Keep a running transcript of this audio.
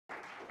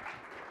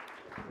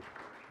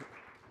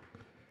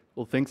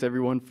Well, thanks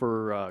everyone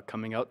for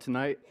coming out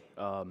tonight.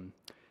 I'm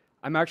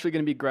actually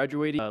going to be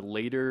graduating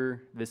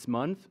later this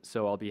month,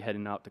 so I'll be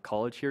heading out to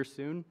college here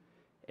soon.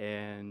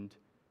 And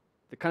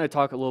to kind of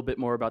talk a little bit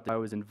more about that, I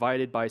was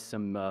invited by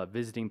some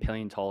visiting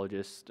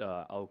paleontologists.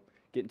 I'll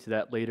get into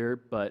that later,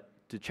 but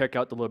to check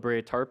out the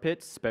Brea tar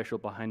pits, special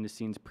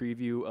behind-the-scenes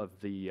preview of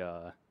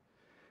the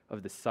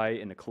site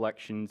and the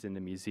collections in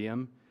the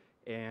museum,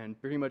 and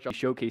pretty much I'll be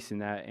showcasing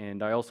that.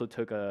 And I also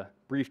took a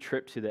brief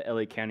trip to the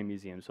LA County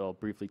Museum, so I'll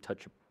briefly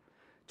touch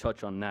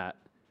on that.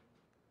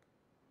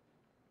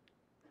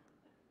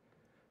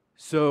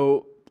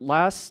 So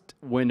last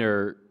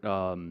winter,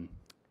 there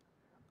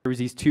was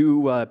these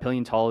two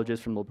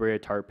paleontologists from La Brea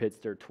tar pits.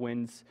 They're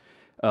twins.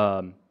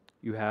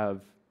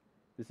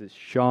 This is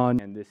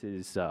Sean and this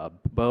is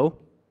Bo.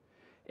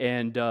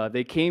 And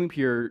they came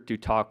here to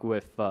talk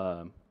with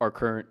our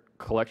current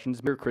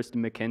collections member,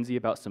 Kristen McKenzie,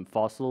 about some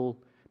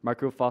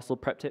microfossil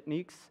prep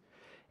techniques.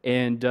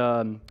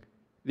 And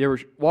they were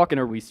walking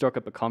over, we struck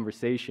up a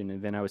conversation,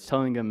 and then I was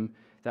telling them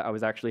that I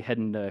was actually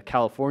heading to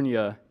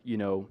California,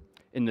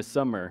 in the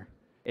summer.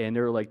 And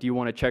they were like, "Do you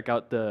want to check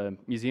out the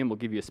museum? We'll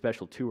give you a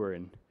special tour."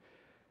 And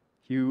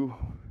you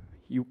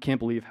can't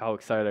believe how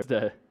excited I was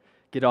to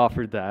get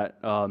offered that.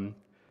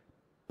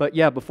 But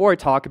yeah, before I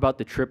talk about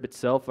the trip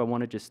itself, I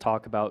want to just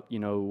talk about,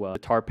 the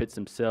tar pits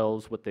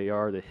themselves, what they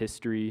are, the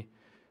history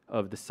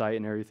of the site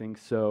and everything.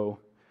 So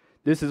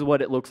this is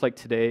what it looks like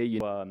today,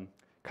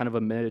 kind of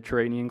a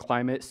Mediterranean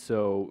climate.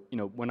 So,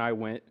 when I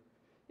went,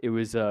 it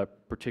was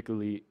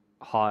particularly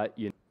hot,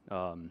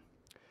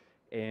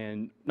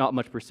 and not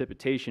much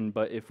precipitation.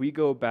 But if we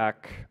go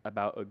back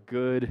about a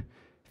good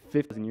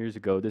 50,000 years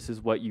ago, this is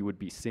what you would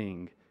be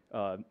seeing.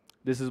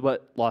 This is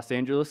what Los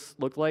Angeles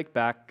looked like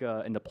back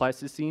in the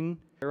Pleistocene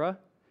era.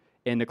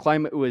 And the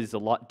climate was a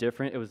lot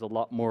different. It was a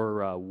lot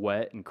more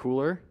wet and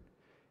cooler.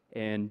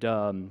 And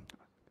I'm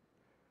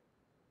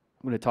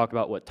going to talk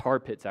about what tar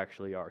pits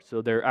actually are.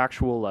 So they're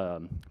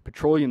actual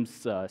petroleum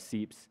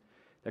seeps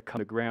that come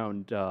to the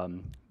ground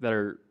that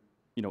are,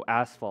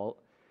 asphalt.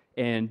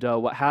 And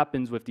what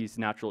happens with these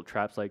natural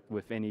traps, like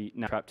with any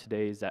natural trap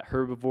today, is that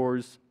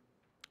herbivores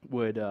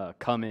would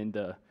come in,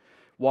 the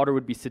water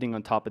would be sitting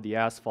on top of the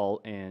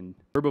asphalt, and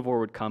herbivore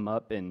would come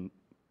up and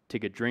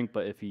take a drink,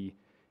 but if he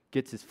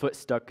gets his foot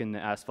stuck in the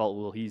asphalt,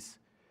 well, he's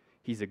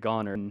a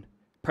goner. And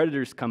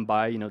predators come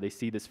by, they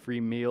see this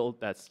free meal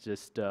that's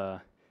just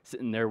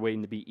sitting there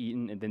waiting to be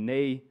eaten, and then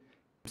they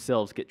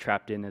themselves get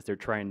trapped in as they're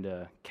trying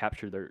to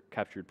capture their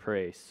captured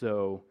prey.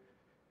 So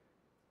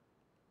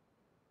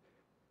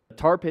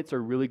tar pits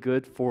are really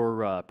good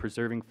for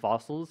preserving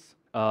fossils.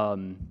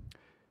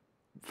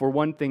 For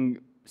one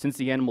thing, since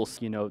the animals,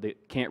 they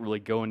can't really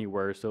go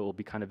anywhere, so it will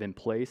be kind of in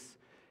place.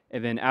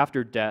 And then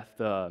after death,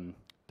 the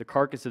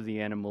carcass of the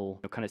animal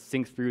kind of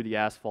sinks through the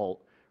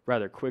asphalt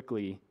rather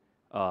quickly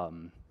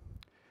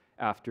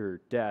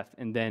after death.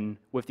 And then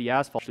with the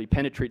asphalt, actually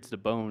penetrates the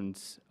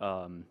bones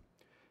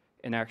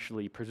and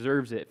actually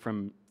preserves it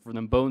from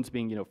the bones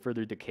being,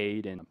 further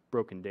decayed and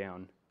broken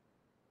down.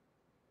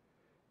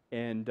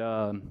 And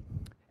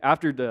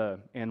after the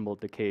animal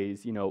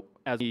decays,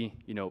 as we,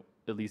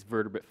 at least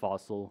vertebrate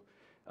fossil,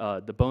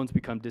 the bones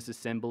become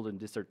disassembled and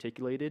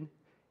disarticulated.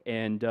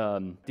 And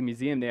the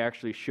museum, they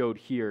actually showed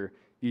here,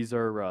 these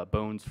are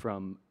bones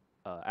from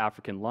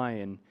African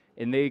lion,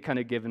 and they kind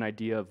of give an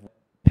idea of what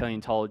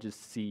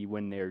paleontologists see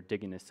when they're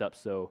digging this up.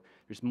 So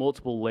there's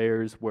multiple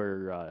layers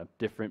where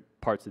different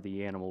parts of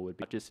the animal would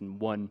be, not just in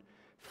one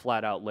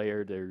flat out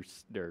layer.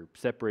 They're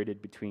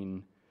separated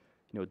between,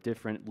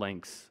 different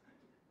lengths.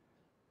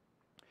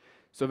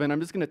 So then I'm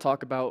just going to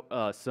talk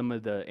about some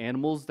of the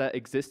animals that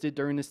existed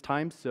during this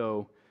time.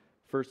 So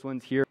first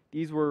ones here,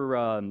 these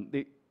were,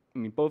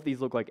 both these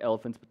look like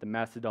elephants, but the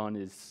mastodon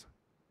is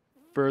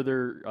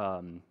further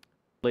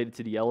related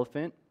to the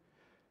elephant.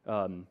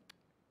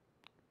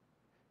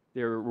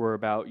 There were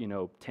about,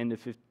 10 to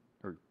 15,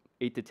 or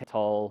 8 to 10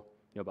 tall,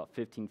 about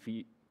 15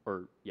 feet,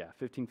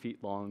 15 feet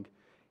long,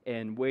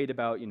 and weighed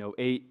about,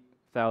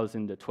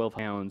 8,000 to 12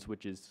 pounds,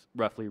 which is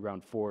roughly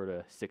around 4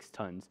 to 6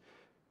 tons.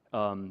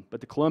 But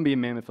the Columbian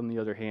mammoth, on the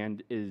other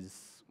hand,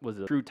 was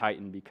a true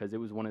titan because it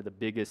was one of the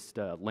biggest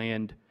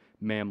land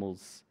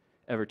mammals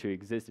ever to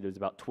exist. It was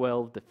about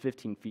 12 to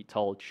 15 feet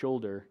tall at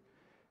shoulder.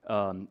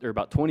 They're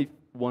about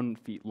 21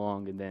 feet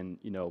long, and then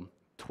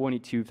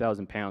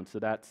 22,000 pounds. So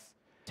that's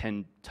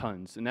 10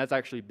 tons, and that's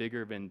actually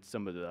bigger than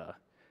some of the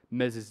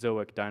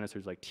Mesozoic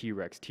dinosaurs like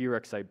T-Rex.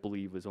 T-Rex, I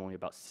believe, was only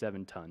about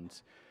 7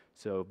 tons.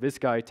 So this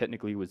guy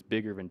technically was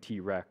bigger than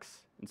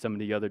T-Rex and some of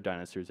the other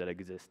dinosaurs that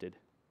existed.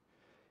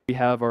 We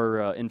have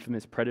our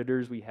infamous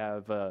predators. We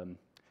have the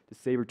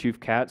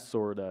saber-toothed cats,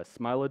 or the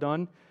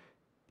Smilodon.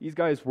 These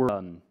guys were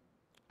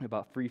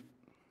about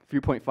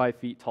 3.5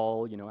 feet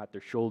tall, at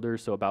their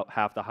shoulders, so about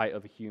half the height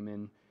of a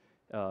human.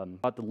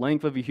 About the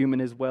length of a human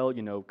as well,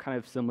 kind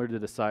of similar to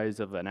the size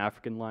of an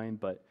African lion,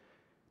 but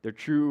their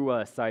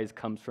true size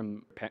comes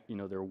from,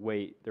 their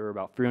weight. They're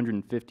about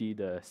 350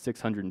 to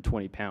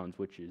 620 pounds,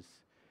 which is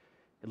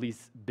at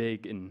least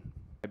big in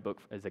my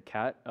book as a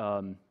cat.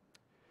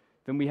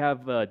 Then we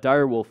have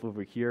direwolf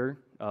over here.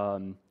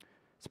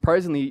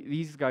 Surprisingly,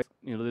 these guys,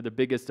 they're the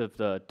biggest of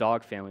the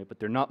dog family, but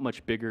they're not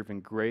much bigger than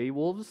gray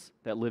wolves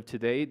that live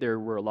today. They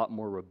were a lot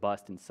more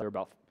robust and they're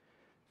about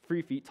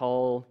 3 feet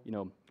tall,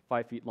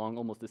 5 feet long,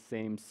 almost the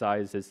same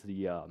size as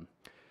the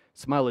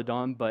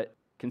Smilodon, but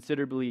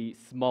considerably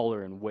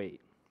smaller in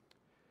weight.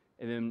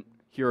 And then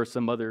here are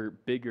some other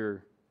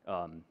bigger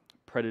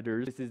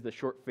predators. This is the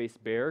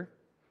short-faced bear.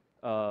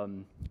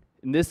 And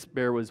this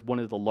bear was one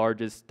of the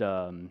largest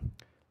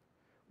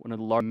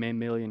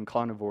mammalian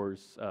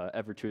carnivores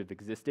ever to have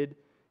existed.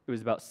 It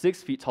was about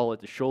 6 feet tall at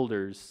the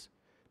shoulders,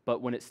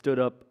 but when it stood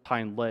up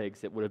hind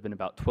legs, it would have been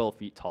about 12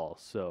 feet tall.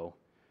 So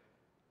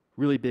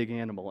really big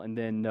animal. And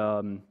then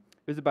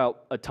it was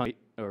about a ton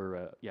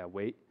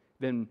weight.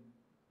 Then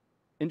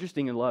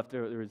interesting enough,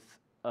 there was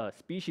a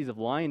species of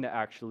lion that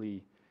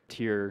actually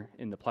here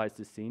in the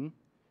Pleistocene.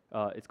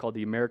 It's called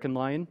the American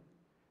lion,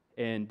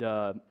 and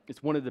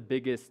it's one of the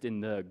biggest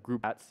in the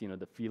group cats,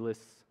 the Felis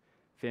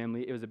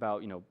family. It was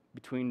about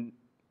between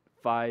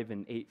 5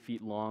 and 8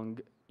 feet long,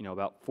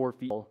 about 4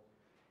 feet tall,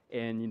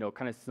 and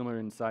kind of similar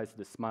in size to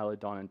the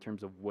Smilodon in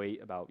terms of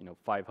weight, about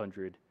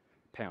 500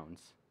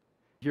 pounds.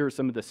 Here are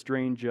some of the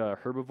strange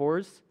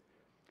herbivores.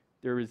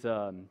 There was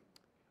a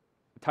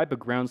type of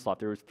ground sloth.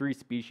 There was 3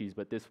 species,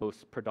 but this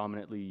was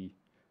predominantly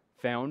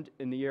found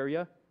in the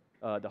area.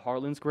 The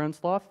Harlan's ground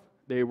sloth.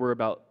 They were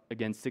about,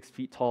 again, 6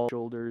 feet tall,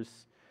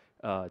 shoulders,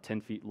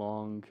 10 feet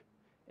long,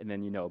 and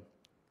then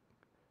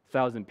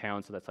 1,000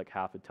 pounds, so that's like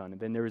half a ton.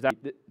 And then there was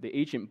the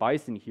ancient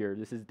bison here.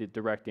 This is the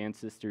direct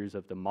ancestors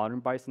of the modern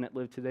bison that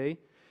live today,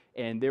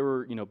 and they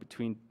were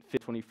between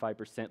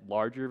 25%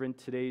 larger than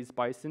today's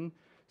bison.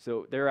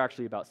 So they're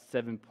actually about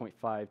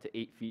 7.5 to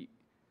 8 feet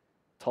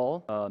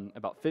tall,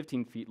 about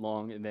 15 feet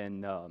long, and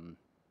then a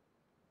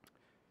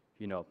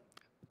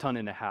ton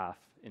and a half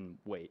in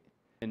weight.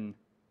 And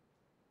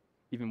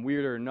even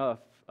weirder enough,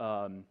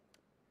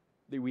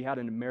 we had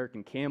an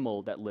American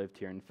camel that lived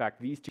here. In fact,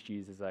 these two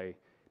species, as I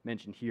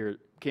mentioned here,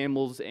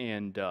 camels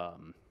and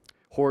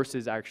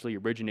horses actually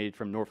originated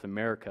from North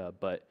America,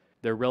 but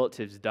their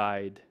relatives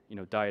died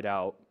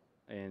out,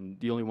 and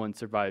the only ones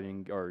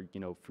surviving are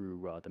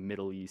through the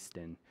Middle East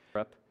and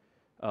Europe.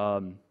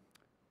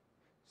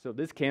 So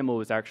this camel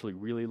was actually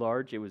really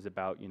large. It was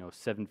about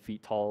 7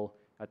 feet tall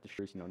at the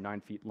shoulders,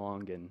 9 feet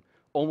long, and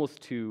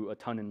almost to a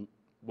ton in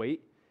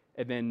weight.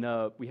 And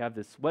then we have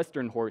this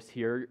Western horse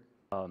here,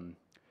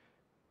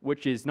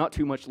 which is not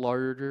too much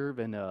larger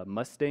than a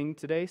Mustang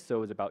today.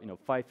 So it's about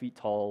 5 feet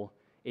tall,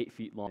 8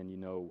 feet long,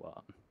 and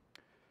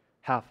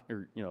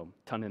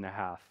ton and a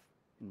half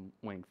in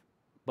length.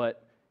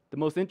 But the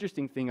most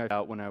interesting thing I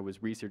found when I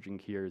was researching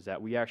here is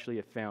that we actually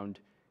have found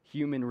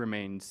human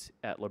remains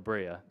at La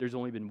Brea. There's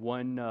only been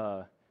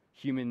one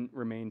human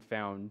remain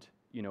found,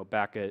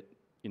 back at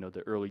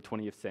the early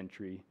 20th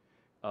century.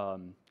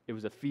 It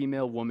was a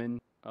female woman.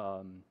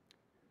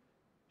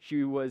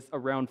 She was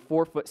around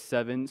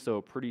 4'7",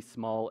 so pretty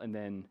small, and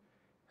then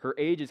her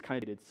age is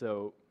kind of,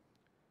 so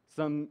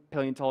some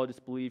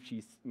paleontologists believe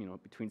she's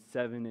between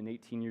 7 and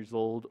 18 years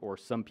old, or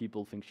some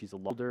people think she's a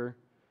lot older,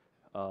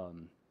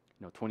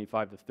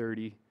 25 to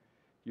 30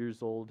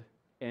 years old.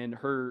 And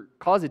her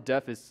cause of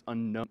death is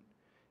unknown,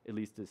 at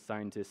least as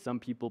scientists. Some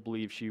people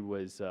believe she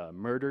was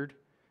murdered.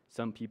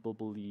 Some people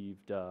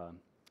believed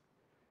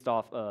based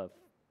off a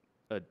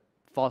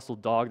fossil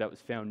dog that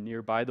was found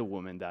nearby the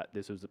woman that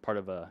this was a part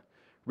of a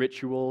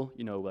ritual,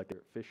 like an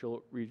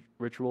official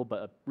ritual.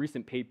 But a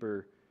recent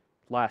paper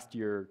last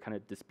year kind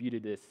of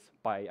disputed this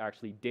by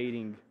actually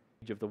dating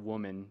the age of the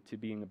woman to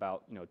being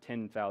about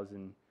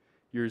 10,000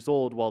 years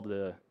old, while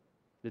the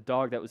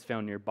dog that was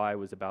found nearby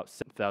was about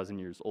 7,000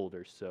 years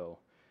older. So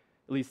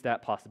at least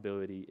that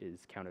possibility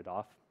is counted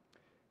off.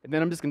 And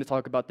then I'm just going to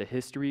talk about the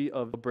history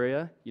of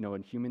Brea,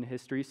 in human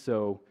history.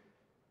 So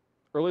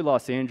early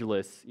Los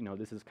Angeles,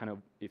 this is kind of,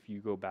 if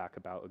you go back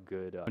about a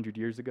good 100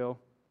 years ago,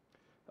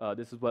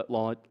 this is what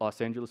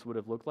Los Angeles would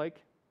have looked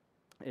like.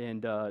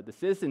 And the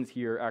citizens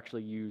here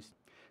actually used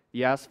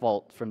the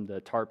asphalt from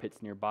the tar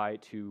pits nearby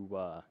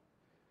to,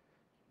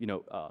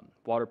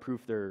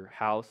 waterproof their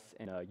house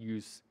and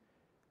use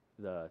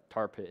the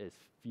tar pit as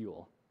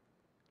fuel.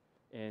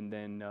 And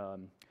then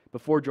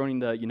before joining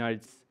the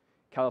United States,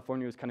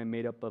 California was kind of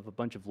made up of a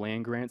bunch of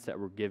land grants that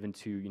were given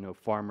to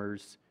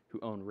farmers who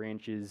own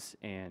ranches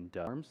and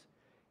farms.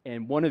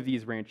 And one of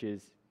these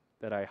ranches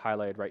that I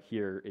highlighted right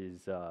here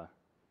is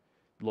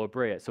La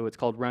Brea. So it's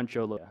called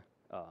Rancho La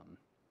Brea.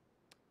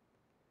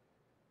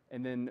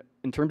 And then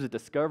in terms of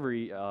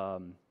discovery,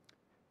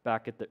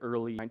 back at the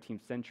early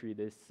 19th century,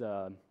 this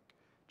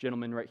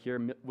gentleman right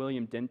here,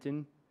 William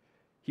Denton,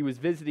 he was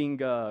visiting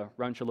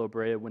Rancho La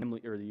Brea when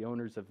the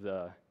owners of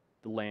the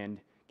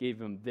land gave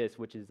him this,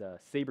 which is a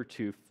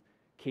saber-toothed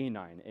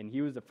canine. And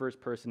he was the first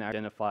person to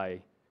identify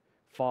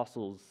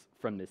fossils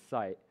from this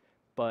site.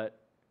 But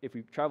if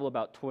we travel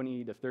about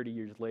 20 to 30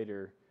 years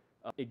later,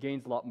 it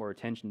gains a lot more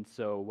attention.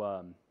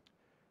 So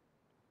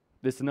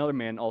this another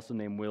man also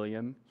named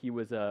William. He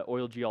was an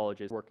oil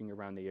geologist working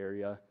around the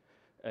area,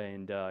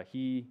 and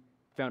he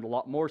found a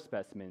lot more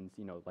specimens,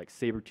 like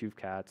saber-toothed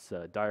cats,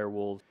 dire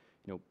wolves,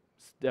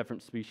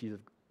 different species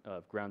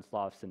of ground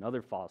sloths and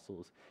other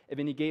fossils. And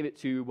then he gave it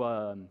to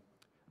a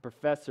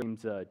professor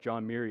named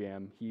John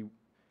Merriam. He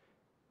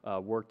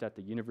worked at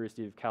the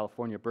University of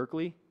California,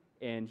 Berkeley,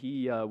 and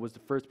he was the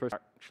first person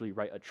to actually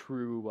write a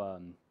true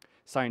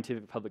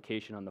scientific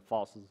publication on the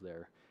fossils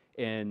there.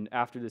 And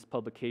after this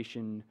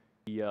publication,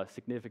 the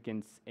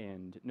significance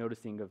and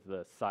noticing of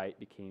the site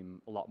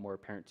became a lot more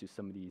apparent to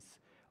some of these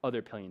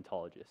other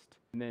paleontologists.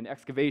 And then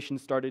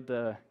excavations started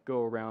to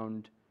go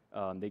around.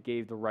 They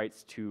gave the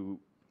rights to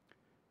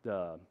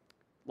the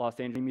Los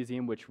Angeles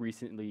Museum, which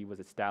recently was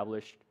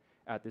established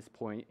at this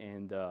point,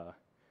 and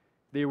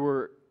they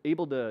were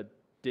able to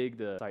dig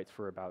the sites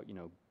for about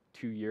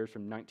 2 years,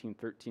 from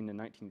 1913 to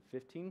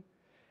 1915.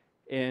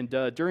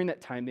 And during that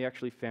time, they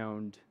actually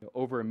found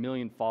over 1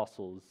 million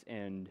fossils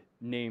and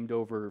named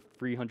over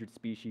 300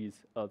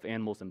 species of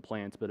animals and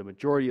plants, but a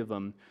majority of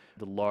them,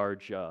 the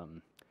large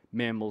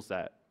mammals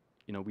that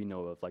we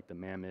know of, like the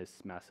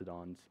mammoths,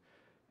 mastodons,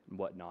 and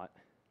whatnot.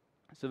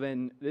 So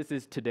then this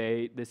is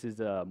today, this is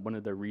one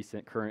of the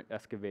recent current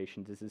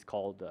excavations. This is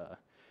called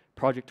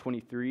Project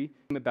 23. It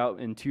came about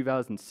in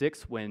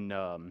 2006 when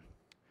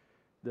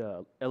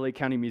the LA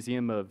County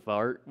Museum of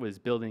Art was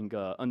building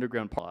an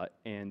underground plot,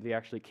 and they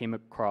actually came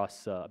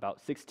across about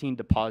 16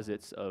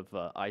 deposits of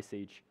Ice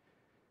Age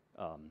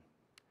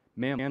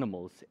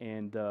animals.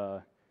 And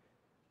the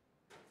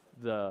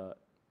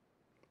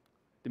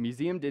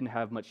museum didn't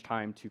have much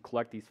time to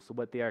collect these, so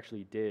what they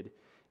actually did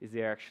is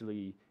they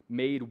actually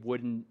made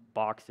wooden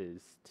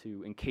boxes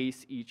to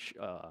encase each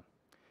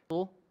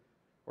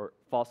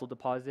fossil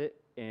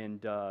deposit,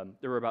 and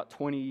there were about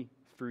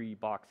 23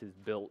 boxes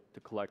built to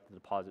collect the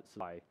deposit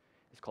supply.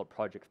 It's called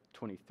Project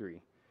 23.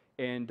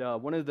 And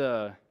one of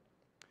the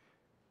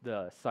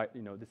site,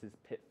 this is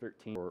Pit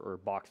 13 or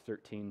Box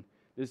 13.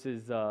 This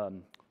is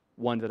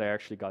one that I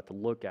actually got to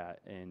look at,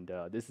 and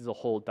this is a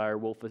whole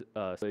direwolf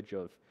footage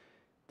of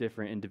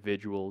different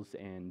individuals.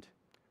 And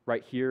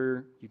right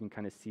here, you can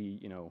kind of see,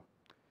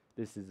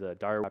 this is a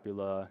direwolf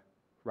scapula.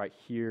 Right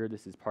here,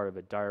 this is part of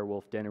a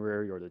direwolf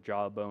deniary, or the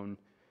jawbone.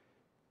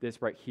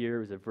 This right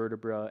here is a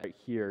vertebra. Right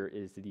here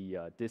is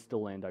the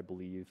distal end, I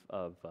believe,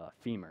 of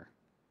femur.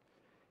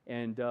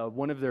 And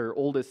one of their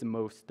oldest and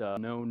most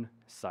known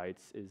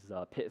sites is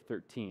Pit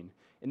 13.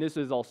 And this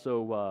was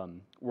also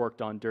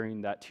worked on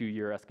during that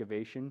 2-year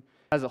excavation.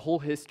 It has a whole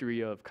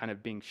history of kind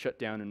of being shut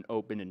down and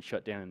opened and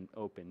shut down and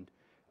opened.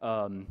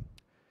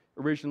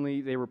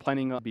 Originally, they were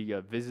planning on be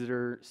a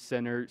visitor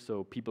center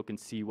so people can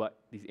see what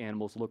these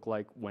animals look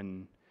like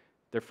when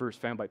they're first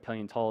found by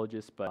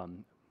paleontologists, but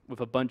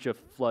with a bunch of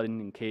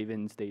flooding and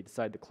cave-ins, they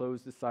decided to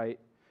close the site,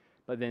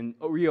 but then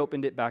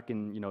reopened it back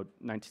in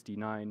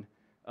 1969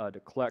 to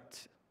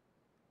collect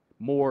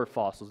more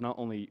fossils, not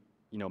only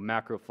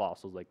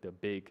macrofossils like the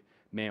big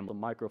mammal,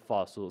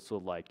 microfossils, so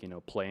like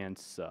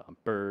plants,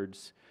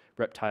 birds,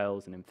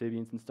 reptiles, and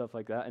amphibians and stuff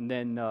like that. And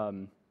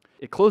then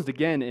it closed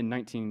again in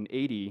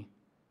 1980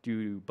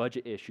 due to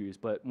budget issues,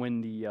 but when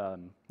the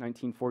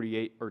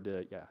 1948 or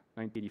the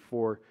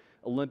 1984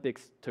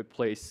 Olympics took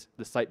place,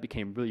 the site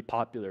became really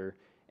popular,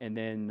 and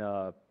then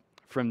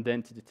from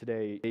then to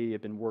today, they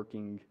have been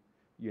working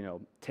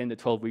 10 to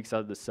 12 weeks out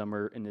of the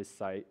summer in this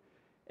site.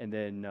 And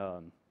then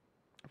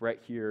right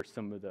here,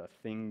 some of the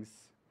things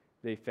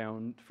they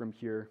found from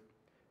here.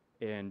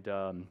 And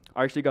I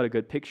actually got a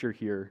good picture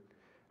here,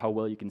 how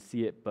well you can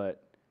see it,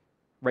 but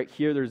right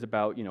here there's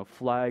about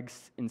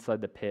flags inside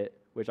the pit,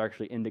 which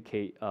actually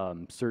indicate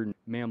certain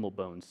mammal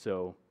bones.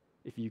 So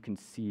if you can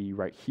see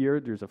right here,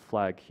 there's a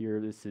flag here.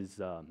 This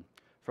is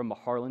from a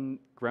Harlan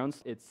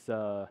grounds. It's,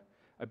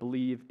 I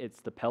believe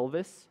it's the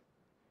pelvis.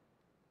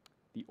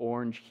 The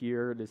orange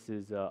here, this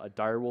is a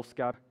direwolf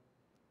scap.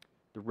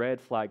 The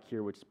red flag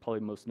here, which is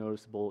probably most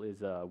noticeable,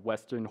 is a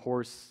western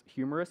horse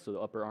humerus, so the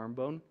upper arm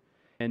bone.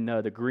 And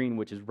the green,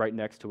 which is right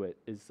next to it,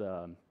 is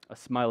a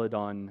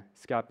Smilodon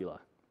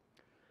scapula.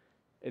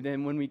 And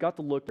then when we got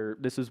to look,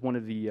 this is one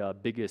of the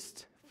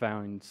biggest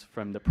finds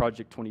from the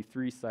Project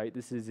 23 site.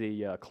 This is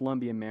a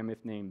Columbian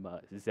mammoth named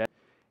Zed,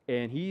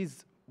 and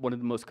he's one of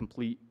the most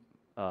complete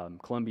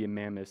Columbian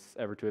mammoths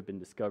ever to have been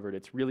discovered.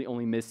 It's really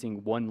only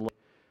missing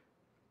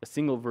a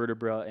single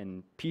vertebra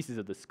and pieces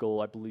of the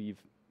skull. I believe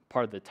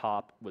part of the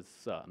top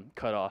was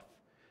cut off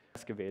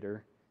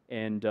excavator,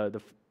 and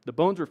the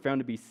bones were found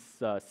to be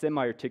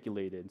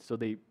semi-articulated, so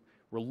they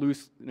were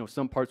loose.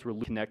 Some parts were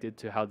connected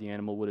to how the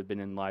animal would have been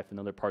in life, and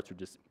other parts were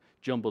just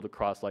jumbled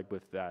across, like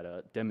with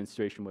that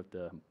demonstration with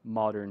the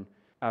modern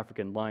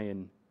African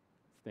lion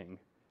thing.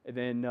 And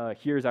then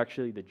here's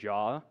actually the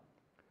jaw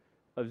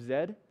of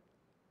Zed,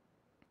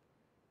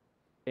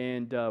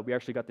 and we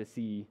actually got to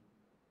see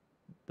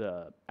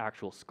the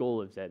actual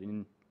skull of Zed,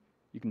 and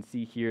you can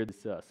see here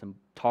there's some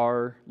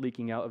tar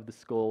leaking out of the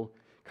skull,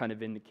 kind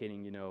of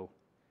indicating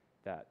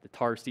that the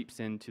tar seeps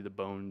into the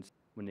bones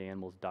when the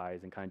animal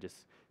dies and kind of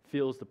just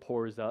fills the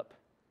pores up.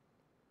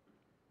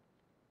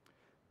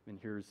 And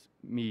here's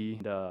me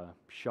and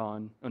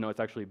Sean. Oh no, it's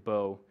actually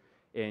Bo,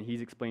 and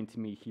he's explained to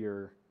me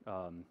here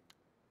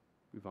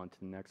Move on to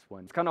the next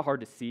one. It's kind of hard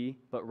to see,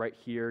 but right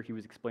here he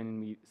was explaining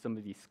to me some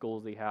of these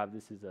skulls they have.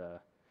 This is a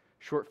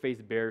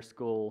short-faced bear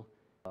skull,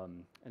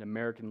 an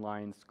American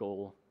lion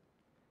skull,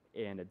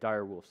 and a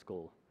direwolf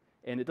skull.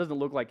 And it doesn't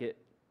look like it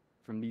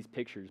from these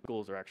pictures.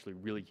 Skulls are actually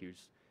really huge.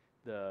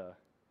 The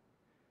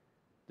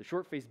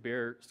short-faced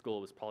bear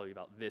skull was probably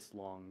about this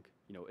long.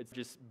 You know, it's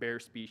just bear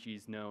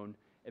species known.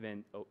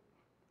 And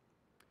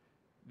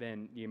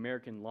then the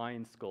American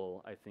lion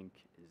skull, I think,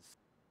 is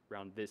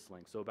around this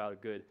length, so about a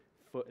good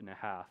 1.5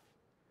 feet.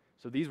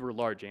 So these were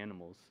large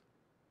animals.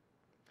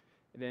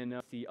 And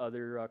then see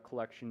other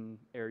collection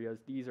areas.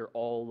 These are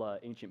all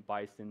ancient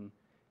bison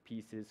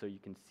pieces, so you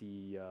can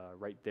see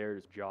right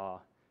there's jaw.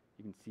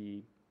 You can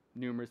see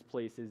numerous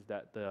places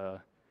that the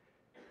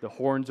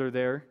horns are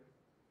there.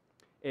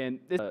 And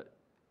this,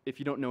 if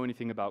you don't know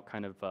anything about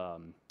kind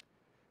of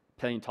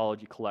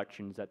paleontology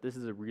collections, that this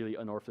is a really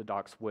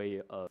unorthodox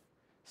way of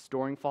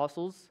storing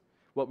fossils.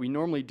 What we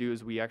normally do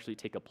is we actually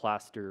take a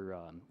plaster,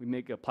 we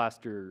make a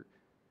plaster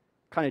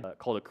kind of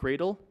called a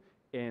cradle,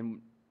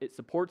 and it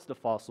supports the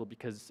fossil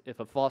because if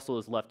a fossil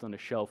is left on a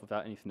shelf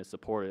without anything to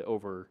support it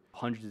over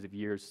hundreds of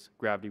years,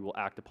 gravity will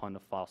act upon the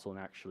fossil and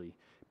actually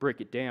break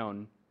it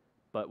down.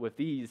 But with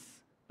these,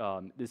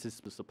 this is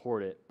to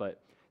support it.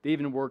 But they've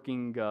been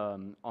working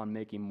on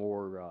making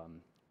more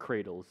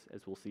cradles,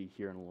 as we'll see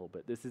here in a little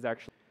bit. This is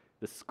actually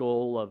the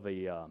skull of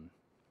a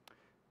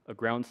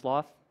ground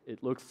sloth.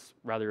 It looks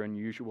rather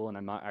unusual, and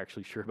I'm not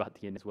actually sure about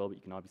the end as well, but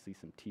you can obviously see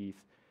some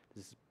teeth.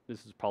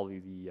 This is probably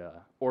the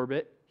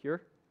orbit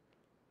here.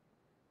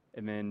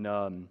 And then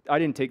I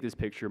didn't take this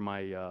picture.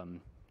 My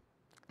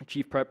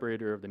chief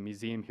preparator of the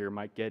museum here,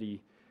 Mike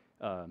Getty,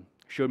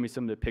 showed me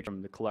some of the pictures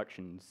from the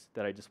collections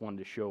that I just wanted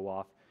to show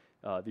off.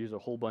 There's a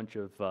whole bunch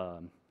of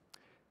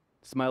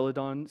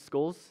Smilodon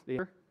skulls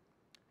there.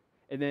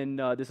 And then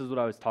this is what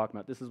I was talking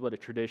about. This is what a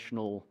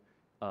traditional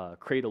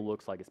cradle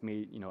looks like. It's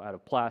made, out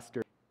of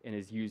plaster and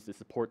is used to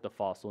support the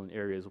fossil in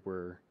areas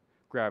where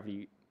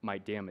gravity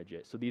might damage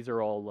it. So these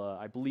are all,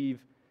 I believe,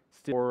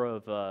 still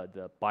of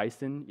the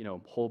bison,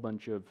 a whole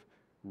bunch of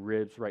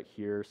ribs right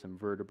here, some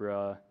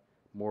vertebra,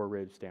 more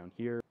ribs down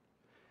here.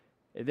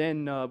 And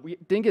then we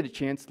didn't get a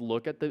chance to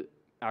look at the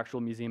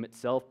actual museum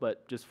itself,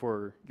 but just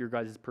for your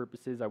guys'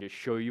 purposes, I would just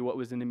show you what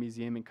was in the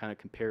museum and kind of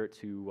compare it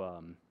to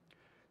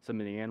some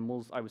of the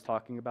animals I was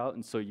talking about,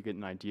 and so you get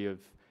an idea of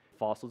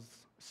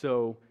fossils.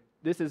 So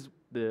this is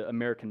the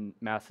American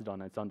mastodon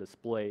that's on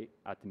display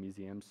at the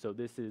museum. So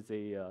this is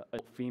a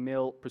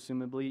female,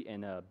 presumably,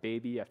 and a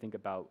baby, I think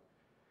about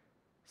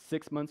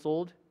 6 months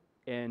old.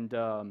 And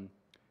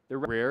they're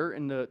rare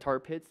in the tar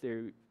pits.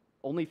 They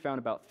only found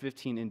about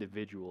 15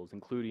 individuals,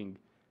 including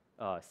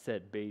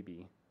said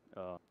baby.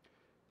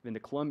 Then the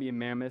Columbian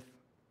mammoth,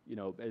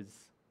 as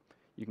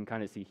you can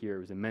kind of see here,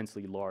 was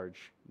immensely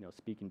large,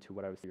 speaking to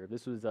what I was here.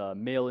 This was a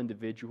male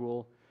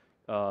individual,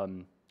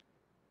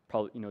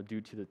 probably,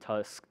 due to the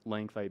tusk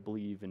length, I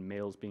believe, in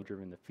males being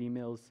driven the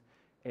females.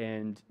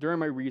 And during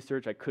my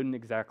research, I couldn't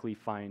exactly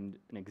find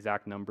an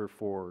exact number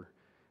for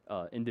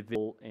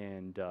individual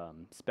and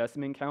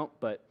specimen count,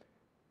 but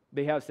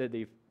they have said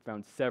they've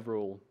found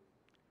several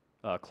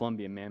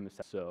Columbian mammoths,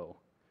 so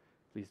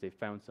at least they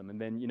found some. And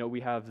then, we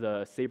have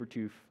the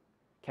saber-tooth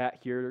cat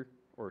here,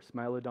 or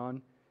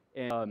Smilodon,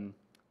 and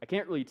I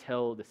can't really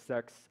tell the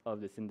sex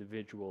of this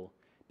individual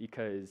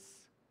because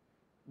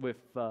with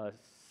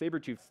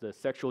saber-tooths, the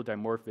sexual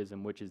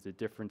dimorphism, which is the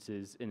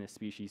differences in a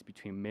species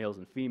between males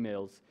and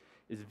females,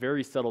 is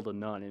very subtle to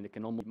none, and it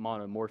can only be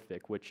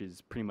monomorphic, which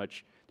is pretty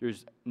much,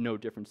 there's no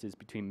differences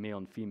between male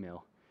and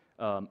female.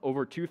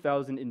 Over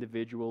 2,000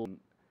 individual,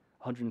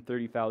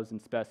 130,000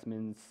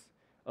 specimens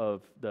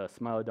of the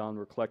Smilodon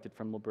were collected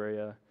from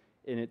Brea,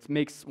 and it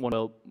makes one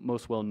of the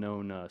most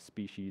well-known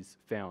species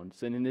found.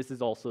 So, and then this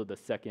is also the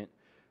second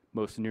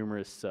most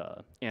numerous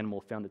animal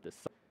found at this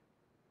site,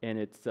 and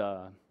it's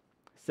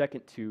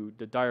second to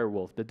the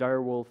direwolf. The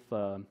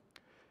direwolf,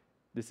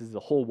 this is a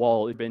whole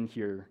wall. It's been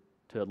here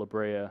to La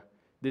Brea.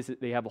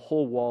 They have a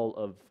whole wall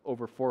of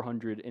over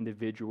 400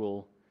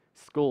 individual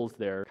skulls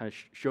there, kind of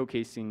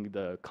showcasing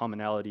the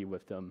commonality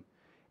with them.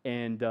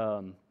 And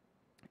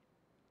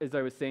as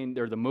I was saying,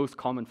 they're the most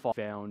common fossil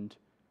found.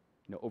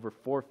 Over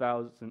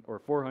 4,000 or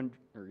 400,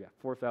 or yeah,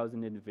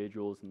 4,000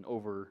 individuals and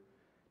over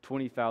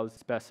 20,000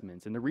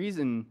 specimens. And the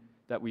reason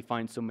that we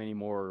find so many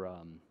more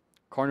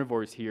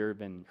carnivores here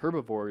than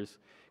herbivores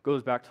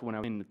goes back to when I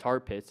was in the tar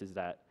pits, is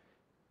that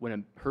when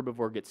a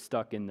herbivore gets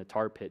stuck in the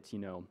tar pits,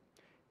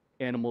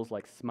 animals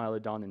like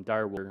Smilodon and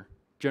direwolf are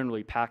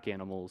generally pack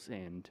animals,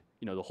 and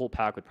the whole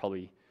pack would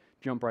probably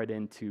jump right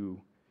in to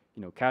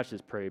catch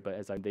this prey,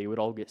 but they would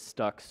all get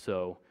stuck.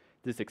 So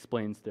this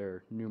explains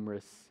their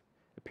numerous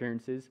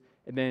appearances.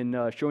 And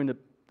then showing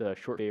the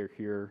short bear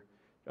here,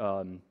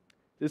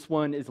 this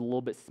one is a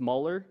little bit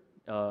smaller,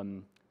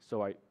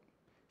 so I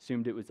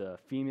assumed it was a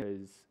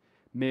female.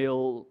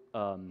 Male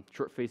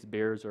short-faced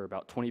bears are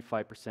about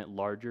 25%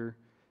 larger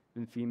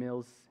than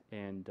females,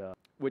 and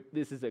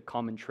this is a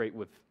common trait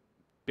with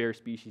bear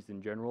species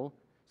in general.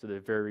 So they're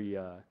very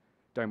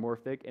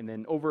dimorphic, and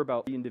then over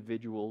about 80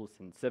 individuals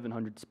and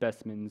 700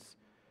 specimens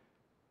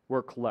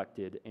were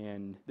collected,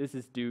 and this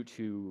is due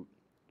to,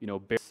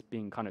 bears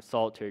being kind of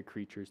solitary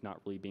creatures,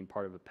 not really being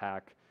part of a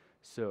pack.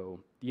 So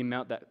the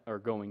amount that are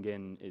going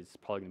in is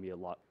probably going to be a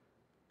lot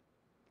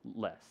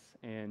less.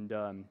 And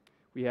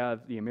we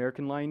have the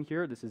American lion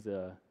here. This is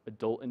a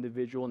adult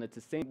individual, and it's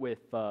the same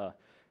with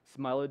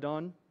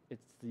Smilodon.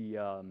 It's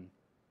their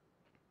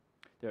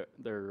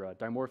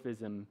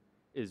dimorphism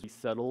is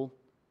subtle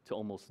to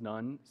almost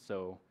none,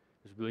 so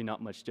there's really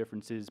not much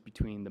differences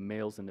between the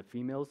males and the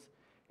females.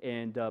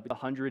 And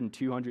 100 and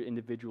 200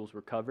 individuals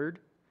were covered.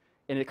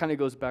 And it kind of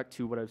goes back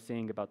to what I was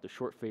saying about the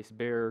short-faced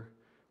bear,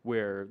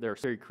 where they're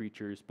scary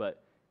creatures,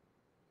 but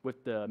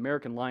with the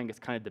American lion, it's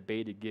kind of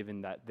debated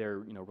given that they're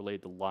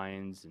related to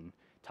lions and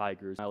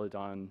tigers,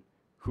 Smilodon,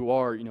 who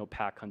are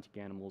pack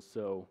hunting animals.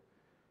 So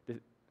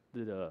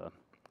the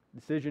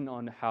decision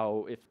on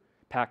how if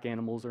pack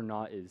animals or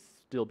not is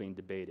still being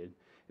debated.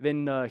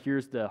 Then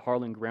here's the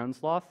Harlan ground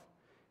sloth,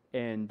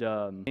 and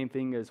same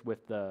thing as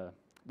with the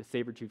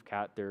saber-toothed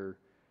cat. Their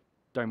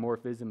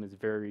dimorphism is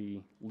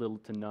very little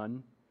to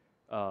none.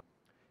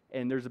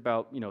 And there's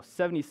about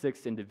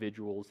 76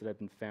 individuals that have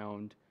been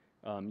found.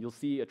 You'll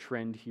see a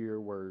trend here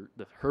where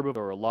the herbivores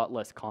are a lot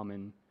less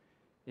common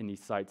in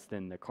these sites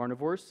than the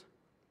carnivores.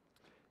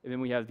 And then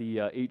we have the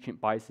ancient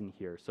bison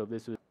here. So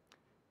this is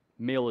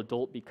male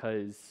adult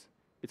because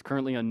it's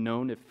currently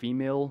unknown if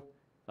female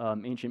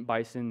ancient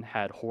bison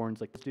had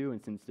horns like this do,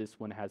 and since this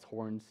one has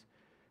horns,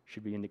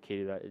 should be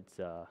indicated that it's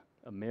a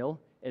male.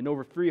 And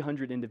over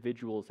 300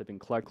 individuals have been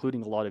collected,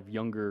 including a lot of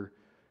younger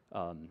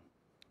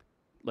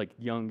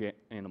young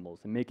animals,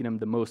 and making them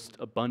the most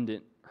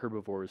abundant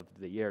herbivores of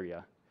the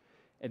area.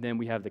 And then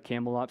we have the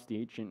camelops, the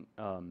ancient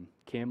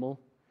camel,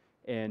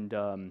 and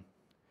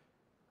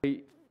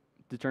they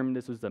determined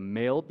this was a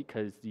male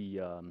because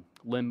the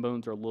limb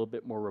bones are a little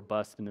bit more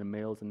robust in the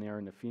males than they are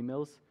in the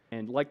females.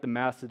 And like the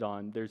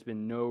mastodon, there's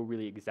been no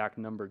really exact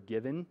number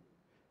given,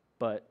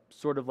 but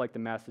sort of like the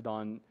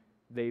mastodon,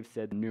 they've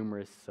said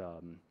numerous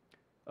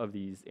of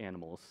these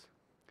animals.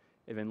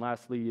 And then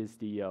lastly is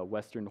the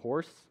western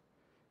horse.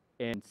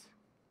 And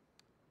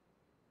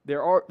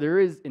there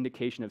is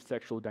indication of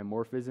sexual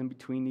dimorphism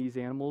between these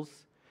animals,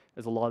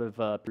 as a lot of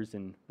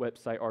and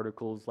website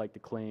articles like to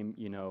claim,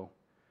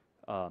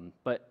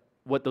 but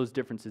what those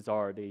differences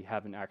are, they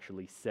haven't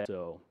actually said.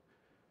 So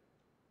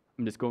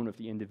I'm just going with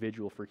the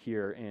individual for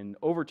here, and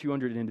over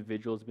 200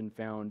 individuals have been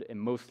found, and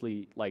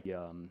mostly like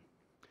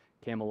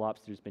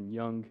camelops, there's been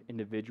young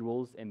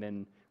individuals, and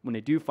then when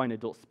they do find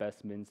adult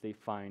specimens, they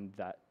find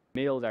that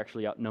males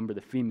actually outnumber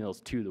the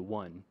females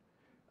 2-to-1.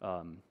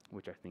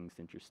 Which I think is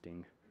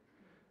interesting.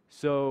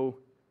 So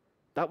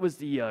that was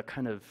the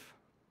kind of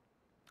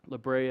La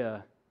Brea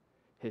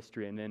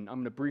history, and then I'm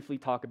going to briefly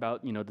talk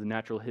about the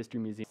Natural History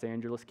Museum in Los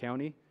Angeles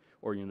County,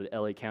 or the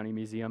LA County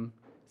Museum,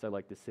 as I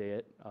like to say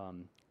it.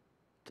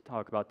 To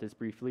talk about this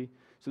briefly.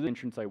 So the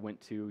entrance I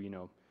went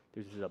to,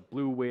 there's a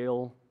blue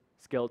whale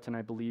skeleton,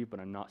 I believe, but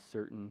I'm not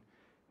certain.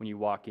 When you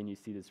walk in, you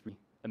see this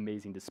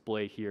amazing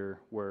display here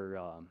where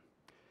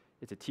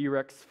it's a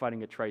T-Rex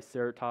fighting a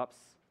Triceratops.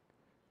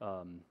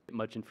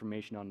 Much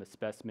information on the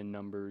specimen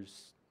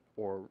numbers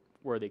or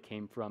where they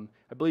came from.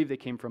 I believe they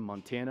came from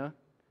Montana,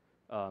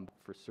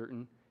 for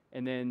certain.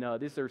 And then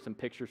these are some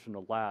pictures from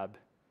the lab.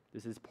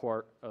 This is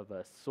part of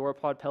a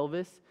sauropod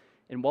pelvis.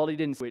 And while they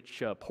didn't say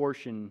which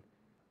portion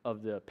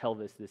of the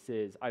pelvis this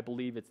is, I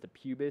believe it's the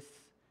pubis,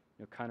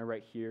 kind of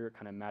right here. It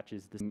kind of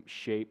matches the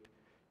shape,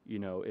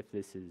 if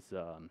this is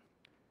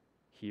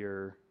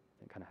here,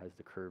 it kind of has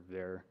the curve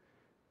there.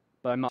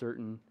 But I'm not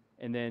certain.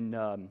 And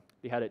then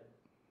they had a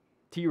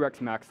T-Rex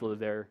maxilla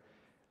there.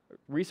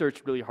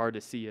 Researched really hard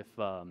to see if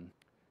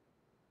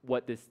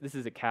what this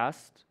is a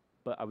cast,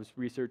 but I was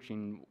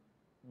researching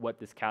what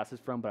this cast is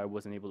from, but I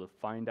wasn't able to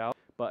find out.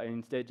 But I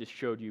instead just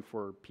showed you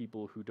for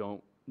people who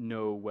don't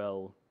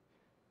know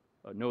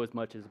know as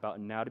much as about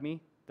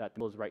anatomy. That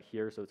is right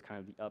here, so it's kind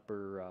of the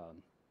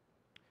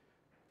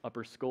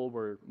upper skull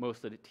where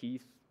most of the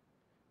teeth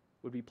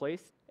would be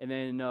placed. And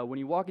then when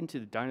you walk into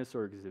the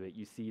dinosaur exhibit,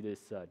 you see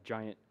this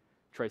giant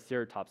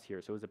Triceratops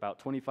here. So it was about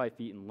 25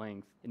 feet in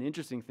length. An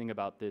interesting thing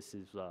about this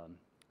is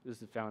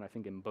this is found, I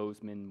think, in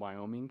Bozeman,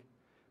 Wyoming.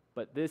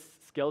 But this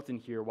skeleton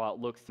here, while it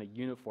looks in a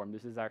uniform,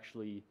 this is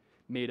actually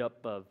made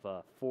up of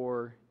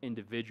 4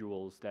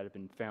 individuals that have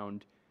been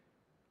found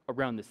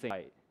around the same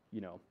height,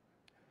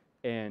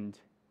 And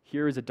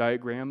here is a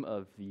diagram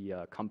of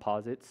the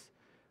composites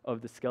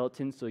of the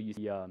skeleton. So you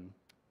see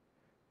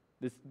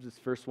this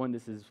first one,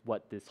 this is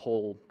what this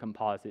whole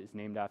composite is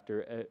named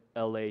after,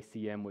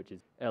 LACM, which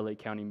is LA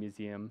County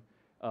Museum.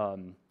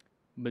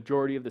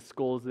 Majority of the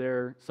skulls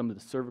there, some of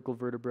the cervical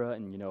vertebra,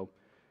 and the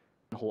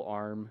whole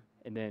arm,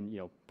 and then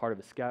part of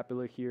the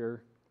scapula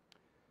here,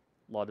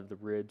 a lot of the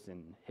ribs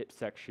and hip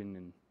section,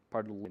 and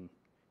part of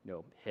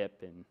the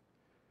hip and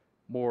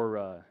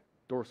more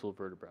dorsal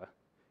vertebra.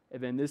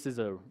 And then this is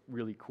a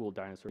really cool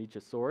dinosaur,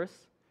 Ichthyosaurus.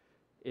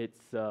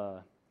 It's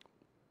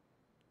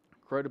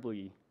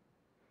incredibly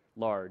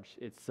large.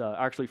 It's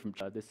actually from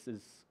China. This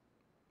is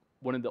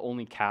one of the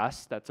only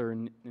casts that are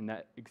in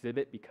that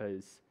exhibit,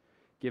 because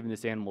given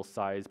this animal's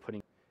size,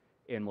 putting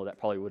an animal that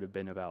probably would have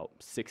been about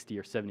 60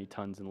 or 70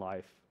 tons in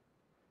life,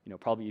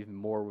 probably even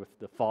more with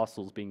the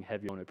fossils being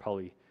heavy, would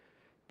probably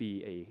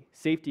be a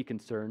safety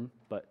concern.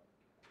 But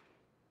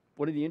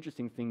one of the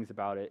interesting things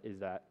about it is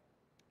that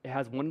it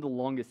has one of the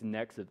longest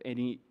necks of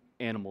any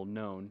animal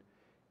known.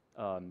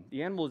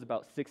 The animal is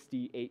about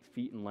 68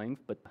 feet in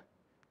length, but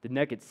the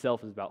neck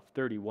itself is about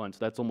 31, so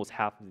that's almost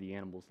half of the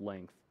animal's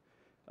length.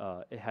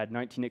 It had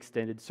 19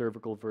 extended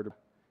cervical vertebrae.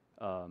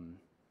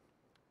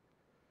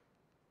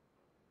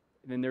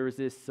 Then there was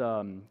this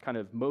kind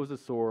of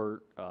mosasaur,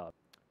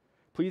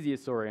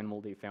 plesiosaur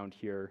animal they found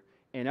here,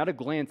 and at a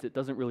glance it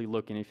doesn't really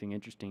look anything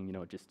interesting,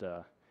 just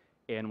a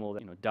animal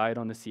that died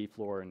on the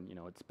seafloor, and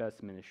its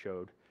specimen is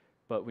showed.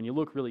 But when you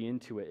look really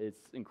into it,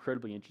 it's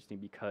incredibly interesting,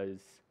 because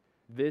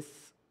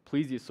this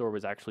plesiosaur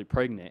was actually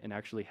pregnant and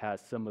actually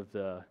has some of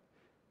the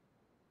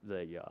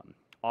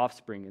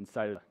offspring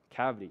inside of the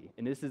cavity.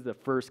 And this is the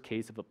first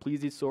case of a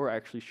plesiosaur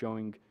actually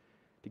showing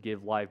to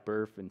give live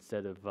birth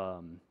instead of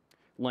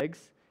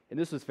legs. And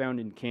this was found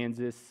in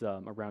Kansas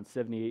around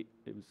 78.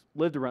 It was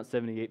lived around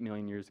 78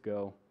 million years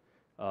ago.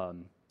 The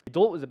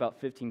adult was about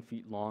 15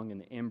 feet long,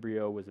 and the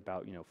embryo was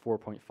about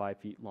 4.5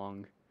 feet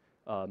long.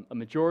 A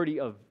majority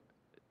of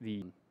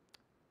the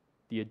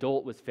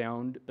adult was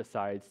found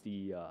besides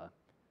the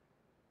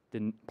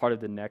part of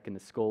the neck and the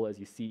skull, as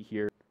you see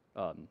here.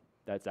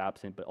 That's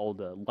absent, but all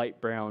the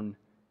light brown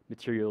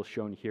material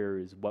shown here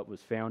is what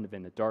was found, and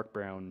then the dark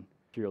brown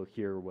material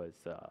here was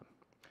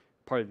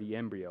part of the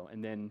embryo.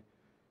 And then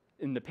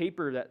in the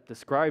paper that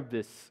described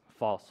this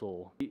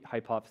fossil, he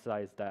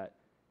hypothesized that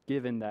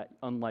given that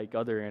unlike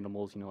other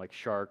animals, like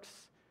sharks,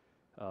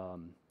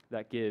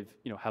 that give,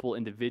 have full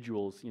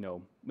individuals,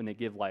 when they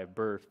give live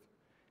birth,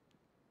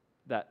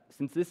 that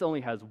since this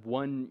only has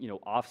one,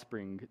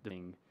 offspring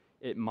thing,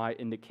 it might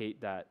indicate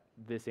that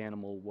this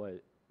animal would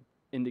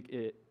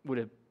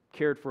have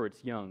cared for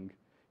its young,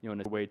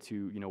 in a way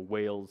to,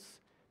 whales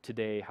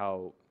today,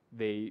 how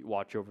they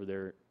watch over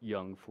their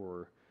young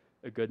for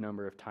a good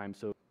number of times.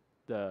 So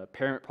the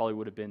parent probably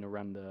would have been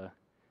around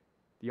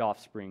the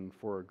offspring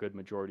for a good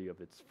majority of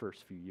its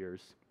first few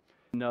years.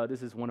 And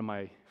this is one of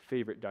my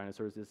favorite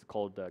dinosaurs. This is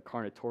called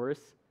Carnotaurus,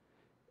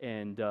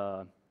 and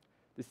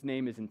this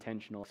name is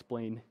intentional. I'll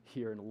explain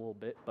here in a little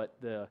bit, but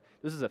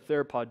this is a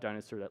theropod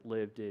dinosaur that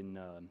lived in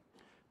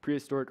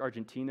prehistoric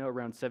Argentina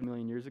around 7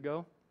 million years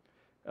ago.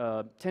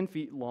 10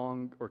 feet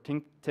long, or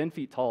 10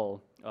 feet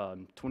tall,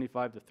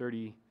 25 to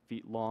 30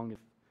 feet long.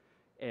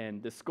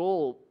 And the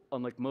skull,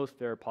 unlike most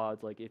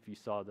theropods, like if you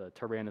saw the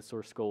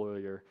Tyrannosaur skull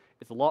earlier,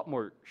 it's a lot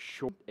more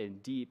short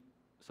and deep,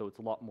 so it's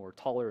a lot more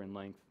taller in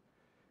length.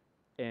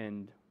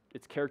 And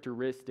its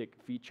characteristic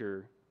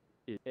feature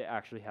is it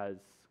actually has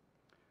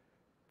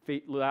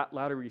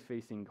laterally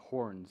facing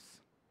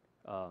horns.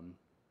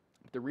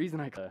 The reason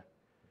I call it a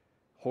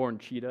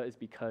horned cheetah is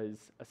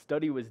because a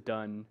study was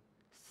done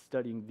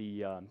studying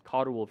the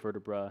caudal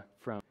vertebra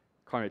from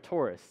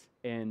Carnotaurus.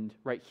 And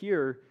right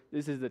here,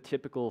 this is a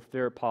typical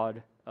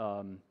theropod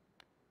caudal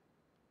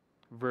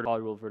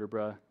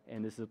vertebra,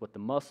 and this is what the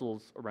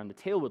muscles around the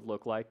tail would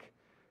look like.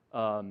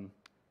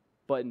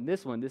 But in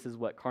this one, this is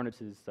what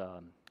Carnotaurus's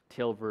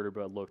tail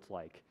vertebra looked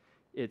like.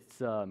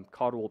 Its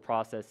caudal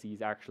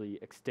processes actually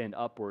extend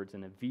upwards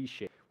in a V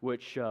shape,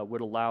 which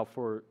would allow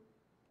for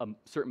a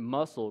certain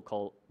muscle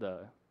called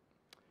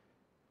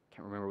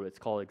can't remember what it's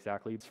called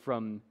exactly. It's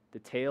from the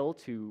tail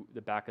to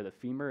the back of the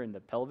femur and the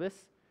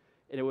pelvis,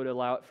 and it would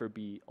allow it for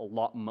be a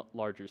lot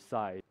larger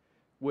size,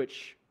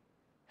 which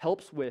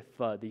helps with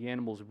the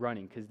animal's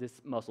running, because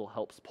this muscle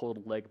helps pull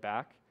the leg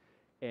back.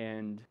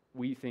 And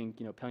we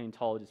think,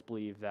 paleontologists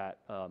believe that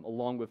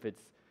along with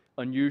its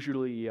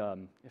unusually,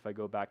 if I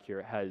go back here,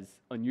 it has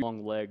unusually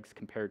long legs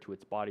compared to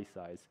its body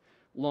size.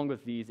 Along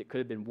with these, it could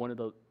have been one of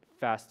the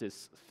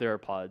fastest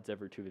theropods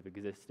ever to have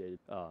existed.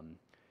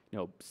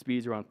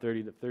 Speeds around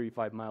 30 to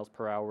 35 miles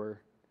per hour.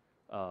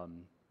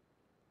 Then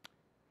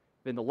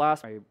the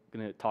last I'm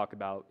going to talk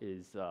about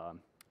is the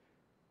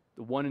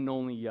one and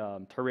only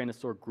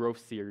Tyrannosaur growth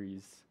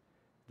series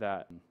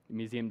that the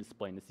museum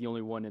displaying. It's the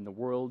only one in the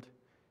world.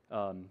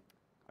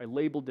 I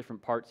labeled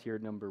different parts here.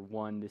 Number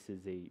one, this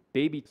is a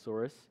baby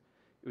Saurus.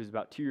 It was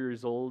about 2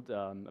 years old,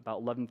 about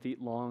 11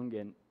 feet long,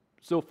 and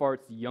so far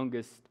it's the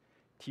youngest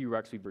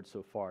T-Rex we've heard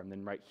so far. And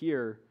then right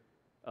here,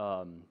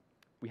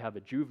 we have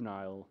a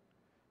juvenile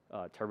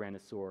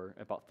Tyrannosaur,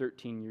 about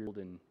 13 years old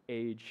in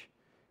age,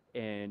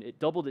 and it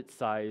doubled its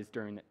size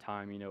during that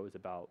time. It was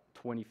about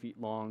 20 feet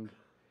long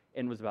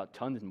and was about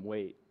tons in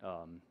weight.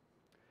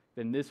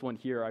 Then this one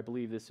here, I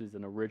believe this is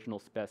an original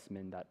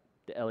specimen that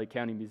the LA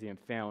County Museum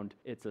found.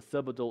 It's a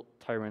subadult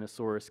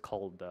Tyrannosaurus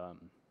called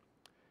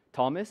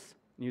Thomas,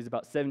 and he was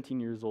about 17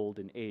 years old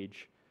in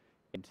age,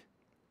 and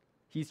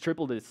he's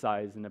tripled his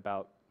size in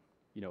about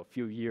a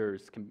few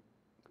years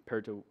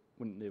compared to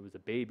when it was a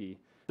baby.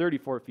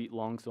 34 feet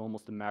long, so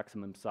almost the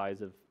maximum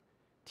size of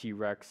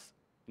T-Rex,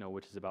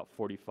 which is about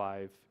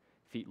 45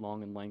 feet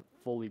long in length,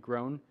 fully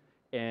grown,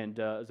 and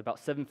it was about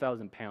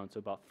 7,000 pounds, so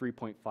about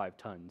 3.5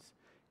 tons.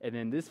 And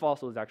then this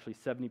fossil is actually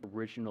 70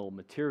 original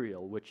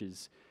material, which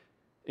is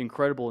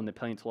incredible in the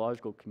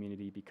paleontological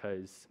community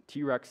because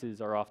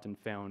T-Rexes are often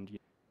found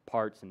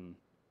parts and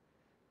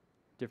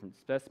different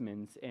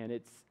specimens, and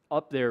it's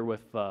up there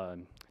with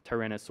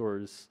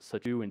tyrannosaurs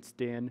such as and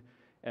Stan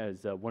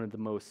as one of the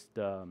most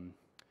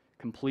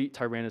complete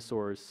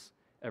tyrannosaurs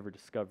ever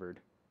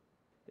discovered.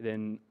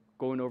 Then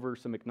going over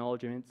some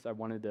acknowledgements, I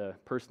wanted to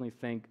personally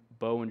thank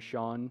Bo and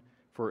Sean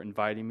for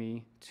inviting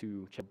me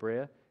to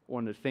Brea. I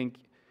wanted to thank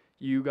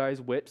you guys,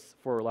 WIPs,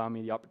 for allowing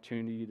me the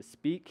opportunity to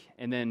speak.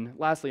 And then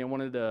lastly, I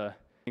wanted to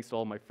thanks to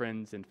all my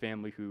friends and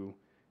family who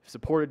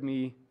supported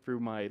me through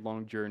my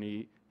long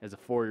journey as a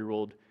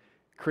 4-year-old,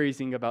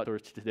 crazing about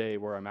today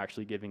where I'm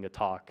actually giving a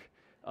talk.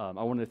 I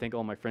wanted to thank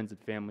all my friends and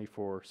family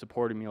for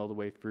supporting me all the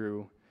way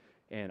through,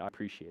 and I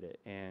appreciate it.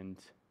 And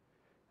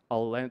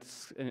I'll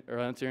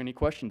answer any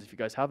questions if you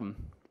guys have them.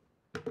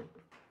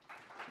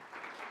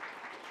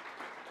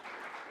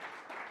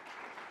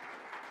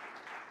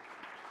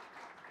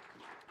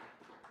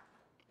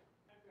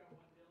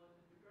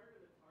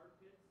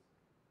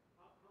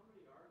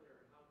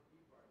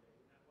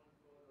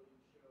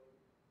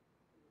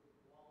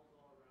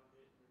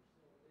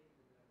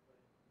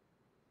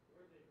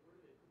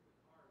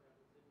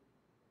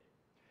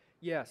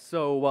 Yeah,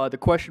 so the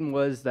question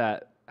was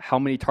that how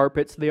many tar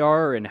pits they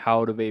are and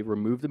how do they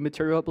remove the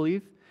material, I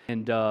believe.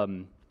 And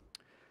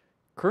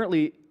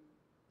currently,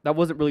 that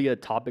wasn't really a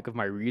topic of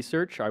my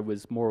research. I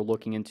was more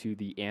looking into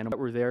the animals that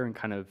were there and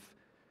kind of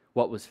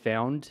what was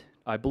found.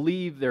 I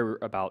believe there were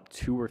about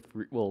 2 or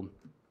 3, well,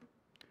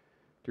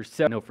 there's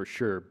 7, I know for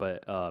sure,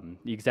 but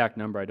the exact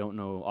number I don't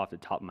know off the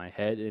top of my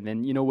head. And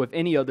then, with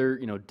any other,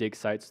 dig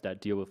sites that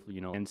deal with,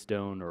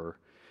 sandstone or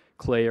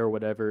clay or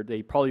whatever,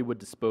 they probably would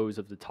dispose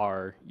of the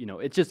tar.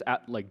 It's just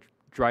like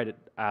dried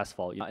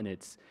asphalt, and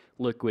it's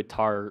liquid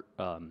tar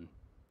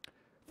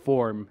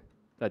form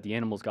that the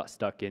animals got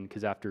stuck in,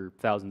 because after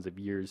thousands of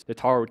years, the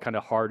tar would kind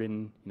of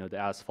harden, the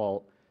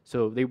asphalt.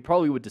 So they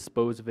probably would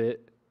dispose of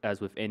it, as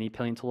with any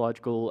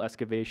paleontological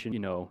excavation.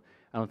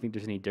 I don't think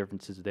there's any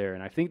differences there,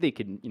 and I think they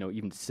could,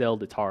 even sell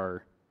the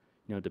tar,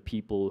 to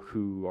people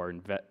who are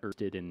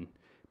invested in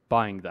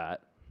buying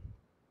that.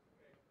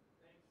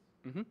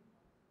 Mm-hmm.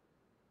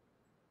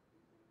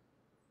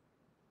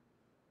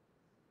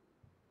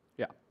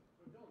 Yeah.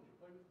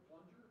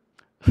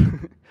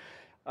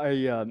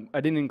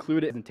 I didn't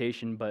include it in the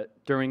presentation,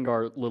 but during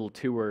our little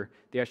tour,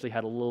 they actually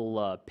had a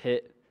little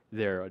pit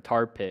there, a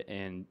tar pit,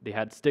 and they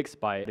had sticks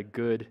by it.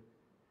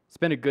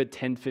 Spent a good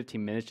 10-15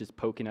 minutes just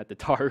poking at the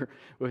tar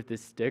with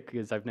this stick,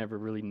 because I've never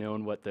really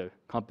known what the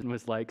composition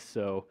was like,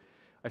 so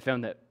I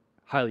found that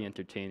highly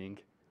entertaining.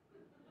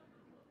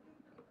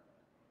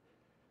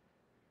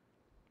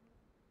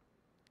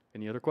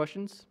 Any other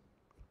questions?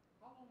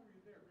 How long were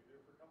you there? Were you there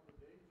for a couple of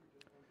days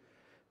or just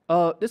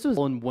 1 day? This was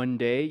all in one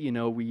day.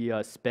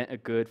 We spent a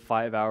good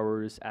 5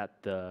 hours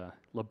at the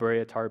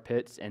Brea tar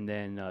pits, and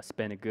then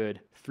spent a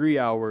good 3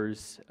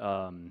 hours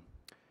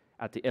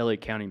at the LA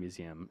County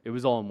Museum. It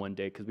was all in one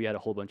day because we had a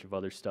whole bunch of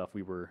other stuff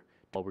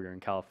while we were in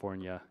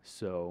California.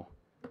 So.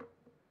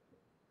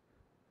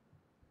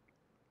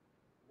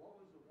 What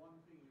was the one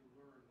thing you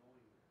learned going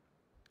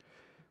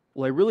there?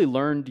 Well, I really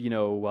learned,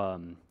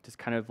 just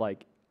kind of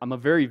like, I'm a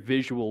very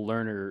visual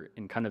learner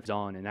and kind of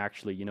on, and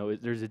actually,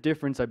 there's a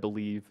difference, I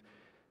believe,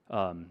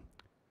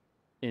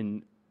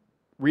 in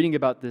reading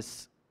about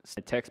this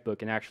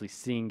textbook and actually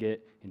seeing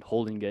it and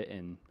holding it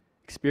and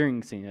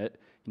experiencing it.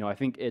 I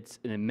think it's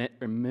an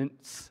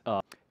immense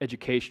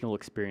educational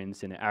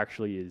experience, and it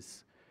actually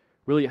is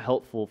really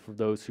helpful for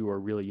those who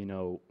are really,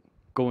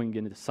 going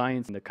into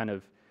science and to kind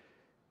of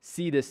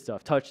see this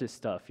stuff, touch this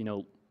stuff,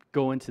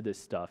 go into this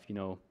stuff.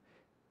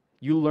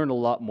 You learn a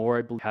lot more,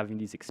 I believe, having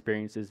these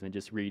experiences than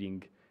just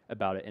reading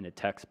about it in a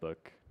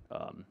textbook.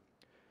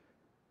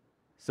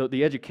 So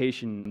the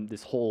education,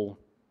 this whole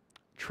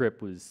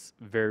trip was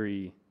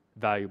very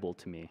valuable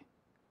to me.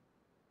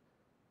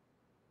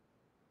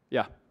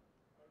 Yeah.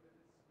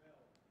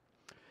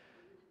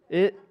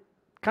 It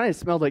kind of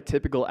smelled like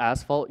typical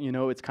asphalt,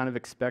 it's kind of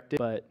expected,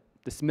 but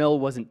the smell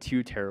wasn't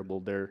too terrible.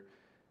 There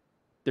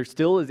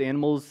still is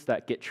animals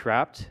that get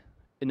trapped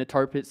in the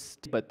tar pits,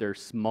 but they're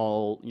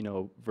small,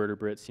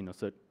 vertebrates,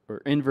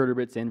 or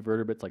invertebrates and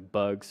vertebrates like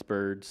bugs,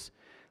 birds,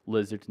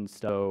 lizards, and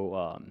stuff.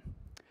 So,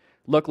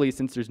 luckily,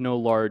 since there's no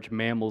large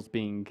mammals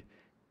being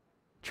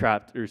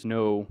trapped, there's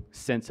no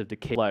sense of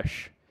decayed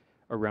flesh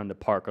around the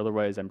park.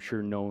 Otherwise, I'm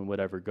sure no one would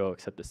ever go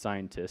except the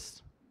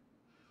scientists.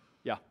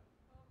 Yeah.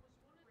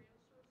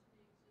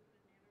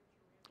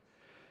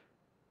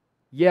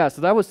 Yeah,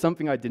 so that was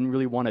something I didn't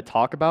really want to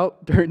talk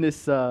about during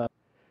this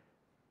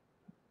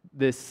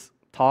this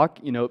talk.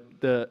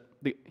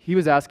 He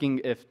was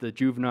asking if the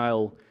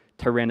juvenile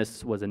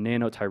Tyrannus was a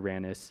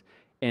nanotyrannus,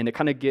 and it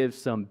kind of gives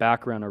some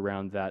background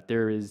around that.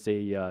 There is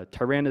a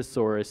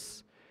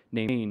Tyrannosaurus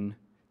named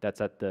that's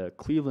at the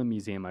Cleveland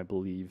Museum, I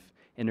believe,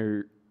 and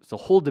there's a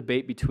whole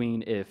debate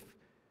between if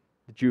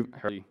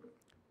the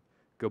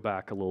go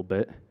back a little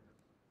bit,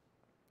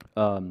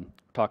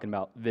 talking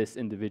about this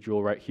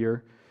individual right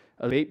here.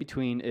 A debate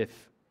between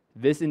if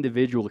this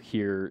individual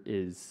here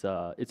is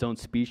its own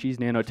species,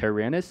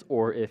 Nanotyrannus,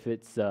 or if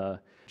it's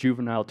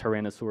juvenile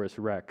Tyrannosaurus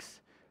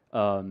rex.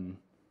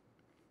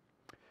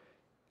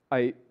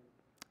 I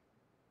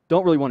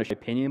don't really want to share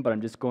my opinion, but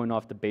I'm just going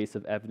off the base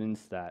of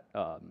evidence that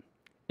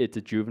it's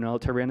a juvenile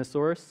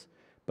Tyrannosaurus.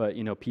 But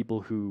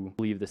people who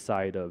believe the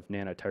side of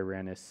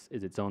Nanotyrannus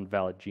is its own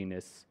valid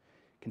genus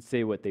can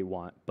say what they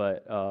want.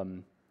 But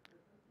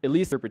at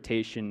least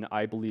interpretation,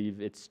 I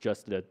believe it's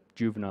just a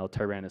juvenile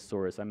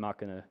Tyrannosaurus. I'm not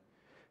going to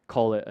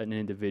call it an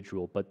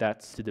individual, but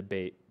that's to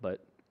debate. But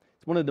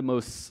it's one of the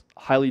most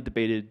highly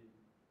debated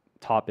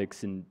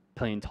topics in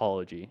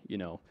paleontology.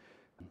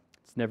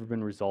 It's never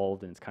been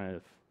resolved, and it's kind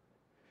of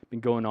been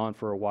going on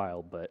for a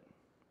while. But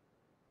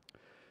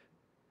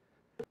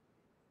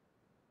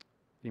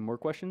any more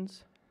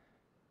questions?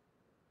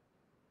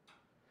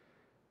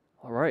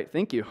 All right,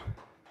 thank you.